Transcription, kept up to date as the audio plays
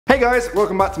Hey guys,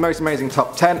 welcome back to Most Amazing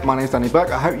Top 10. My name is Danny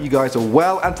Burke. I hope you guys are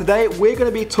well, and today we're going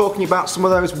to be talking about some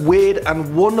of those weird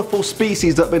and wonderful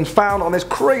species that have been found on this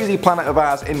crazy planet of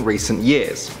ours in recent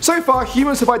years. So far,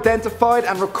 humans have identified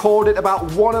and recorded about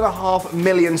 1.5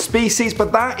 million species,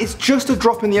 but that is just a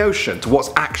drop in the ocean to what's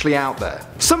actually out there.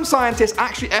 Some scientists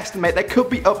actually estimate there could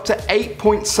be up to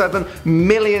 8.7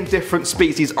 million different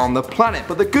species on the planet,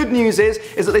 but the good news is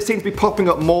that they seem to be popping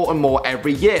up more and more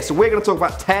every year. So we're going to talk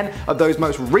about 10 of those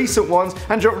most recent ones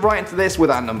and jump right into this with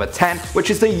our number 10,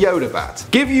 which is the Yoda Bat.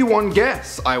 Give you one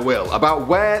guess, I will, about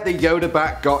where the Yoda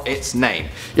Bat got its name.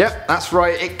 Yep, that's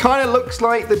right, it kind of looks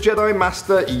like the Jedi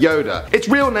Master Yoda. Its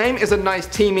real name is a nice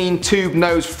teeming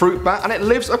tube-nosed fruit bat, and it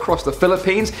lives across the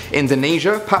Philippines,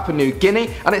 Indonesia, Papua New Guinea,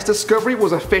 and its discovery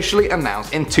was officially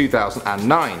announced in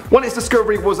 2009. When its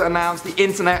discovery was announced, the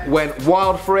internet went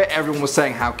wild for it. Everyone was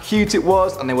saying how cute it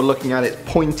was, and they were looking at its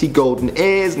pointy golden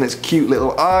ears and its cute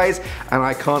little eyes, and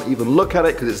I can't even look at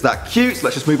it because it's that cute, so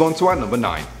let's just move on to our number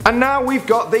 9. And now we've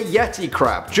got the Yeti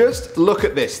Crab. Just look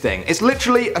at this thing. It's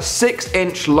literally a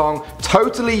 6-inch long,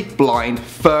 totally blind,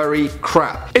 furry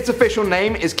crab. Its official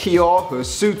name is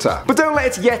Kiyohusuta. But don't let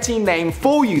its Yeti name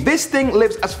fool you. This thing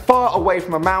lives as far away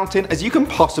from a mountain as you can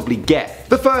possibly get.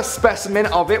 The first specimen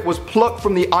of it was plucked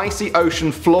from the icy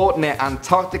ocean floor near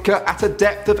Antarctica at a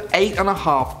depth of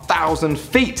 8,500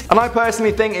 feet. And I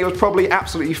personally think it was probably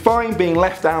absolutely fine being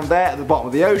left down there at the bottom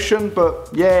of the ocean, but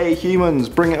yay humans,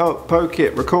 bring it up, poke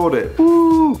it, record it.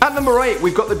 Woo! At number 8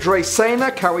 we've got the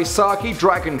Dracaena Kaweesakii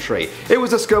dragon tree. It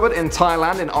was discovered in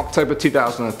Thailand in October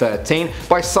 2013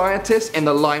 by scientists in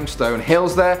the limestone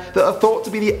hills there that are thought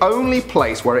to be the only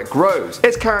place where it grows.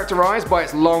 It's characterized by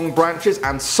its long branches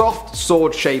and soft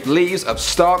sword-shaped leaves of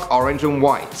stark orange and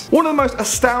white. One of the most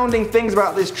astounding things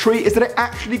about this tree is that it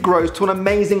actually grows to an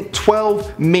amazing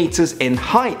 12 meters in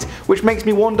height, which makes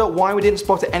me wonder why we didn't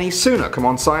spot it any sooner. Come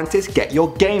on scientists, get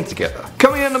your game together.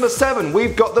 Coming in at number 7,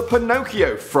 we've got the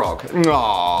Pinocchio Frog.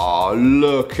 Aww,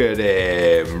 look at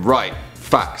him. Right.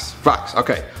 Facts.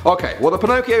 Okay, well the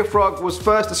Pinocchio Frog was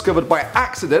first discovered by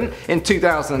accident in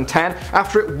 2010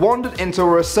 after it wandered into a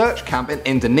research camp in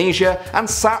Indonesia and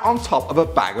sat on top of a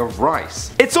bag of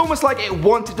rice. It's almost like it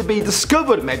wanted to be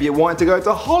discovered. Maybe it wanted to go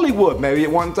to Hollywood, maybe it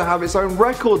wanted to have its own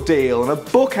record deal and a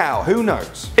book out, who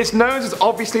knows. Its nose is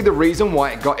obviously the reason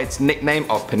why it got its nickname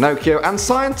of Pinocchio, and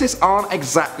scientists aren't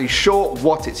exactly sure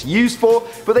what it's used for,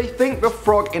 but they think the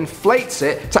frog inflates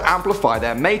it to amplify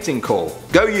their mating call.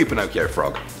 Go you, Pinocchio Frog.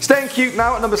 Staying cute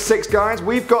now at number 6 guys,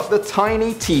 we've got the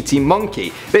tiny Titi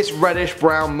monkey. This reddish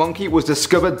brown monkey was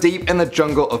discovered deep in the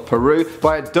jungle of Peru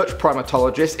by a Dutch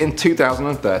primatologist in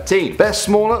 2013. They're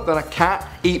smaller than a cat,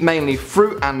 eat mainly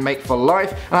fruit and mate for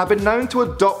life, and have been known to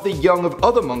adopt the young of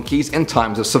other monkeys in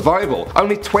times of survival.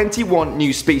 Only 21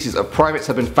 new species of primates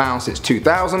have been found since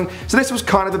 2000, so this was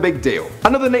kind of a big deal.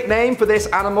 Another nickname for this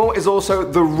animal is also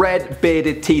the red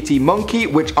bearded Titi monkey,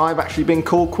 which I've actually been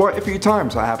called quite a few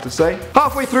times, I have to say.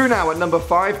 Halfway through now at number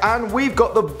 5, and we've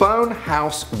got the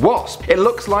Bonehouse Wasp. It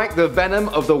looks like the venom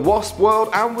of the wasp world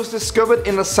and was discovered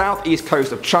in the southeast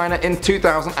coast of China in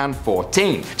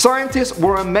 2014. Scientists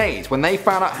were amazed when they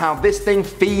found out how this thing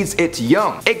feeds its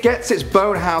young. It gets its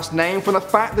Bonehouse name from the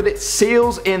fact that it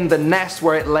seals in the nest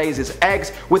where it lays its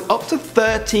eggs with up to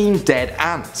 13 dead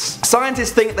ants.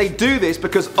 Scientists think they do this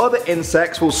because other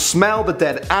insects will smell the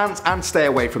dead ants and stay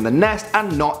away from the nest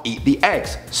and not eat the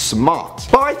eggs. Smart.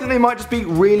 But I think they might just be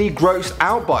really grossed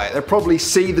out by it. They'll probably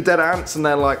see the dead ants and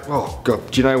they're like, oh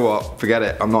god, do you know what? Forget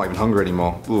it, I'm not even hungry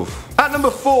anymore. Oof. At number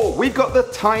 4, we've got the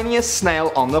tiniest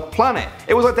snail on the planet.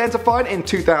 It was identified in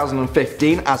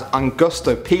 2015 as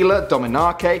Angustopila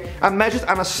Dominikae and measures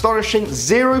an astonishing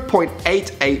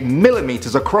 0.88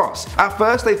 millimeters across. At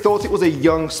first they thought it was a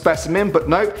young specimen, but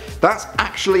no, that's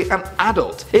actually an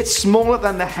adult. It's smaller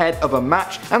than the head of a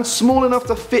match and small enough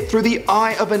to fit through the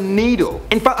eye of a needle.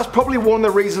 In fact, that's probably one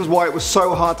of the reasons why it was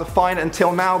so hard to find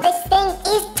until now. This thing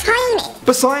is tiny.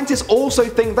 But scientists also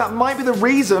think that might be the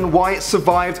reason why it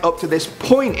survived up to this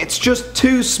point. It's just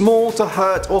too small to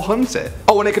hurt or hunt it.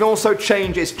 Oh, and it can also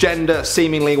change its gender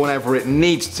seemingly whenever it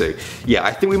needs to. Yeah,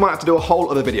 I think we might have to do a whole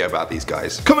other video about these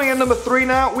guys. Coming in number 3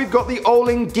 now, we've got the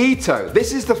Olinguito.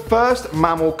 This is the first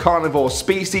mammal carnivore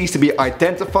species to be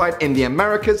identified in the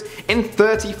Americas in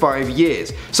 35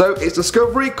 years, so its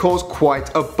discovery caused quite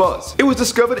a buzz. It was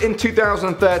discovered in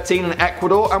 2013 in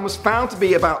Ecuador and was found to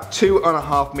be about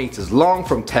 2.5 meters long long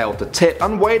from tail to tip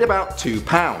and weighed about 2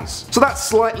 pounds. So that's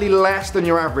slightly less than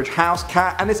your average house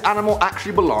cat, and this animal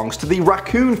actually belongs to the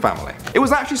raccoon family. It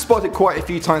was actually spotted quite a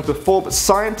few times before, but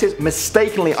scientists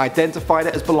mistakenly identified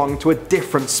it as belonging to a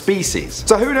different species.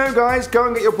 So who knows, guys, go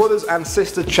and get your brothers and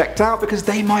sisters checked out because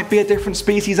they might be a different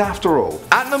species after all.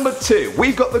 At number 2,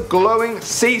 we've got the glowing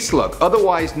sea slug,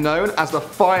 otherwise known as the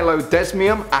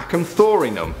Phylodesmium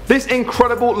acanthorinum. This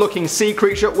incredible looking sea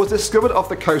creature was discovered off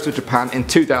the coast of Japan in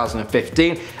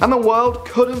 2015, and the world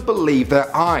couldn't believe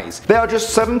their eyes. They are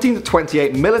just 17 to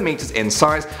 28 millimeters in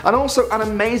size, and also an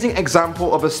amazing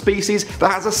example of a species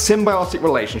that has a symbiotic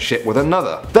relationship with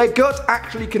another. Their gut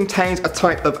actually contains a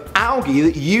type of algae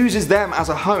that uses them as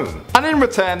a home, and in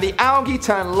return the algae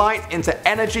turn light into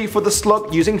energy for the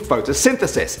slug using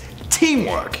photosynthesis.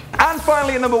 Teamwork. And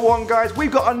finally at number 1, guys,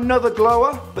 we've got another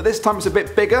glower, but this time it's a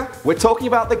bit bigger. We're talking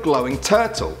about the glowing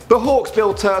turtle. The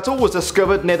Hawksbill Turtle was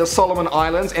discovered near the Solomon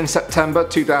Islands in September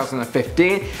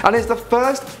 2015 and is the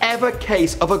first ever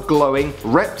case of a glowing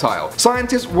reptile.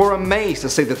 Scientists were amazed to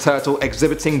see the turtle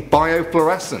exhibiting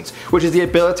biofluorescence, which is the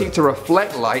ability to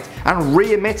reflect light and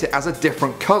re-emit it as a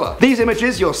different colour. These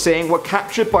images you're seeing were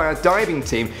captured by a diving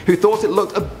team who thought it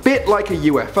looked a bit like a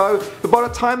UFO, but by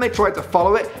the time they tried to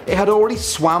follow it, it had already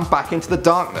swam back into the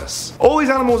darkness. All these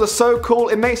animals are so cool,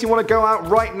 it makes you want to go out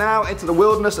right now into the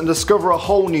wilderness and discover a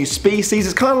whole new species.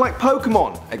 It's kind of like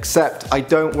Pokemon, except I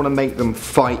don't want to make them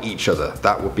fight each other.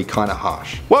 That would be kind of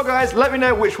harsh. Well guys, let me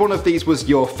know which one of these was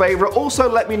your favourite. Also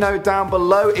let me know down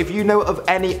below if you know of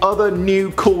any other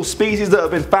new cool species that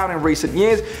have been found in recent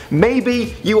years.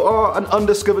 Maybe you are an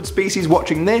undiscovered species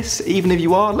watching this. Even if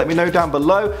you are, let me know down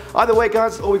below. Either way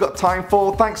guys, all we've got time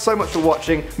for. Thanks so much for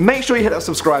watching. Make sure you hit that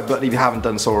subscribe button if you haven't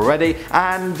done so already,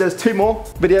 and there's 2 more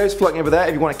videos floating over there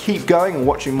if you want to keep going and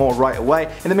watching more right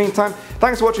away. In the meantime,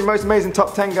 thanks for watching Most Amazing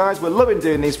Top 10, guys. We're loving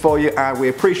doing these for you and we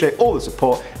appreciate all the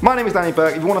support. My name is Danny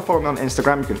Burke. If you want to follow me on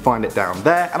Instagram, you can find it down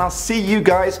there, and I'll see you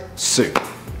guys soon.